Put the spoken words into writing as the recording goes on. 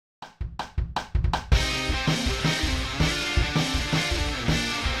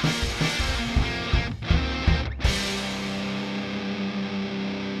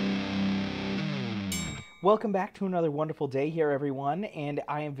Welcome back to another wonderful day here, everyone, and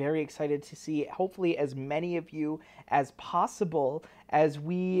I am very excited to see hopefully as many of you as possible as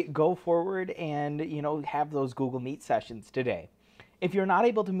we go forward and have those Google Meet sessions today. If you're not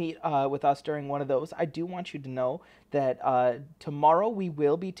able to meet with us during one of those, I do want you to know that tomorrow we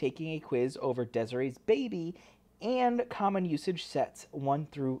will be taking a quiz over Desiree's Baby and common usage sets 1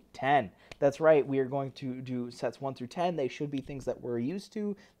 through 10. That's right, we are going to do sets 1 through 10. They should be things that we're used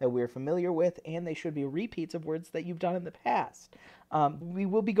to, that we're familiar with, and they should be repeats of words that you've done in the past. We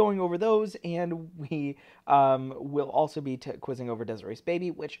will be going over those, and we will also be quizzing over Desiree's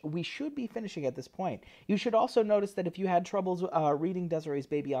Baby, which we should be finishing at this point. You should also notice that if you had troubles reading Desiree's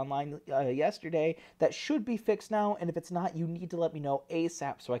Baby online yesterday, that should be fixed now, and if it's not, you need to let me know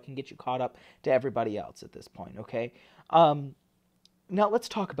ASAP so I can get you caught up to everybody else at this point, okay? Now let's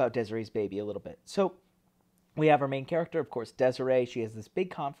talk about Desiree's Baby a little bit. So we have our main character, of course, Desiree. She has this big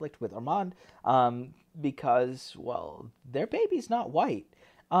conflict with Armand because, well, their baby's not white.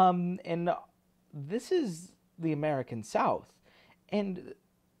 And this is the American South. And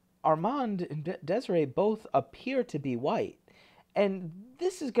Armand and Desiree both appear to be white. And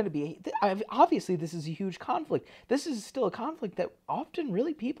this is going to be, obviously, this is a huge conflict. This is still a conflict that often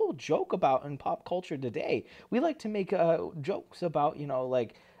really people joke about in pop culture today. We like to make jokes about,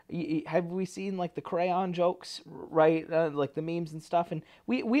 like, have we seen like the crayon jokes, right? Like the memes and stuff. And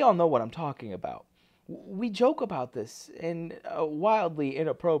we all know what I'm talking about. We joke about this in a wildly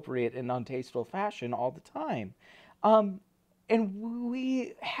inappropriate and untasteful fashion all the time. And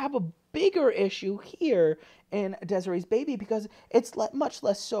we have a bigger issue here in Desiree's Baby because it's much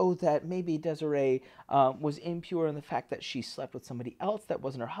less so that maybe Desiree was impure in the fact that she slept with somebody else that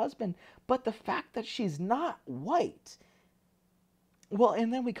wasn't her husband, but the fact that she's not white. Well,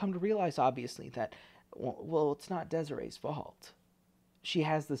 and then we come to realize, obviously, that, well, it's not Desiree's fault. She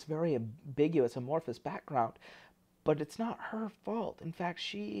has this very ambiguous, amorphous background, but it's not her fault. In fact,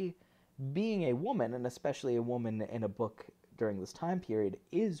 she, being a woman, and especially a woman in a book during this time period,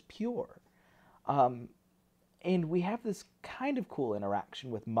 is pure. And we have this kind of cool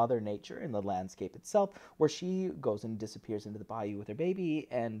interaction with Mother Nature in the landscape itself, where she goes and disappears into the bayou with her baby,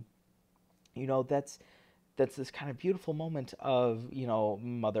 and that's this kind of beautiful moment of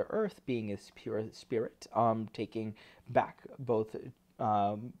Mother Earth being a pure spirit, taking back both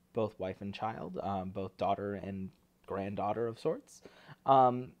wife and child, both daughter and granddaughter of sorts.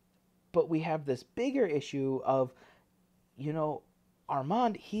 But we have this bigger issue of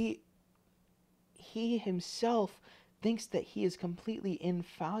Armand, he himself thinks that he is completely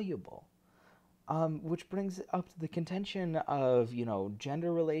infallible, which brings up the contention of,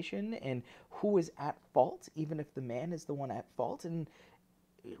 gender relation and who is at fault, even if the man is the one at fault. And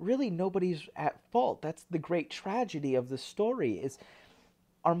really nobody's at fault. That's the great tragedy of the story is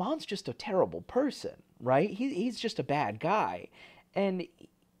Armand's just a terrible person, right? He's just a bad guy. And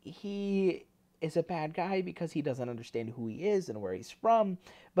he is a bad guy because he doesn't understand who he is and where he's from.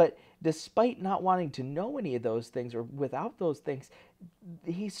 But despite not wanting to know any of those things or without those things,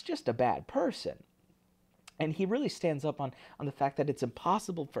 he's just a bad person. And he really stands up on the fact that it's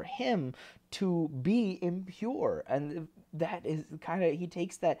impossible for him to be impure. And that is kind of, he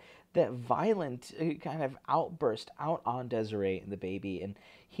takes that violent kind of outburst out on Desiree and the baby. And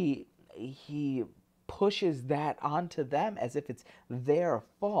he pushes that onto them as if it's their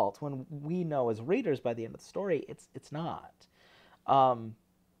fault, when we know as readers by the end of the story it's not.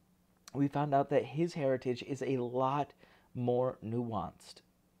 We found out that his heritage is a lot more nuanced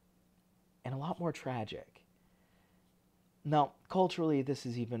and a lot more tragic. Now, culturally, this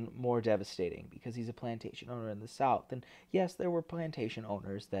is even more devastating because he's a plantation owner in the South. And yes, there were plantation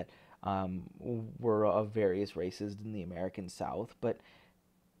owners that were of various races in the American South, but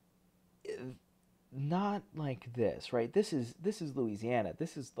not like this, right? This is Louisiana.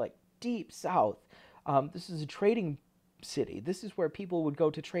 This is like deep South. This is a trading city. This is where people would go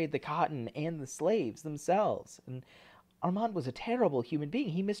to trade the cotton and the slaves themselves. And Armand was a terrible human being.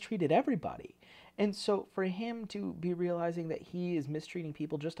 He mistreated everybody. And so for him to be realizing that he is mistreating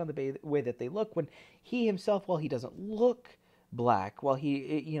people just on the way that they look, when he himself, while he doesn't look black, while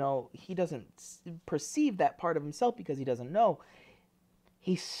he doesn't perceive that part of himself because he doesn't know,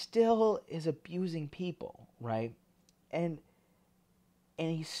 he still is abusing people, right? And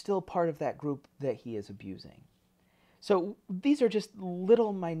he's still part of that group that he is abusing. So these are just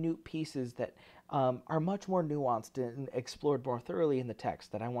little minute pieces that are much more nuanced and explored more thoroughly in the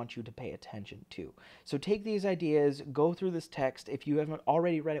text that I want you to pay attention to. So take these ideas, go through this text. If you haven't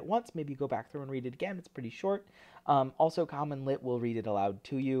already read it once, maybe go back through and read it again. It's pretty short. Also, Common Lit will read it aloud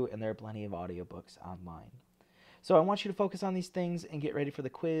to you, and there are plenty of audiobooks online. So I want you to focus on these things and get ready for the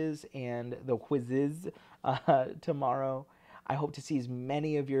quiz and the quizzes tomorrow. I hope to see as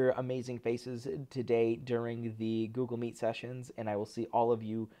many of your amazing faces today during the Google Meet sessions, and I will see all of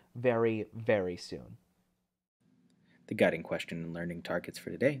you very, very soon. The guiding question and learning targets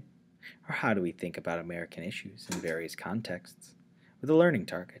for today are: how do we think about American issues in various contexts, with a learning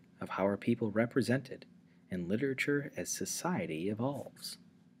target of how are people represented in literature as society evolves.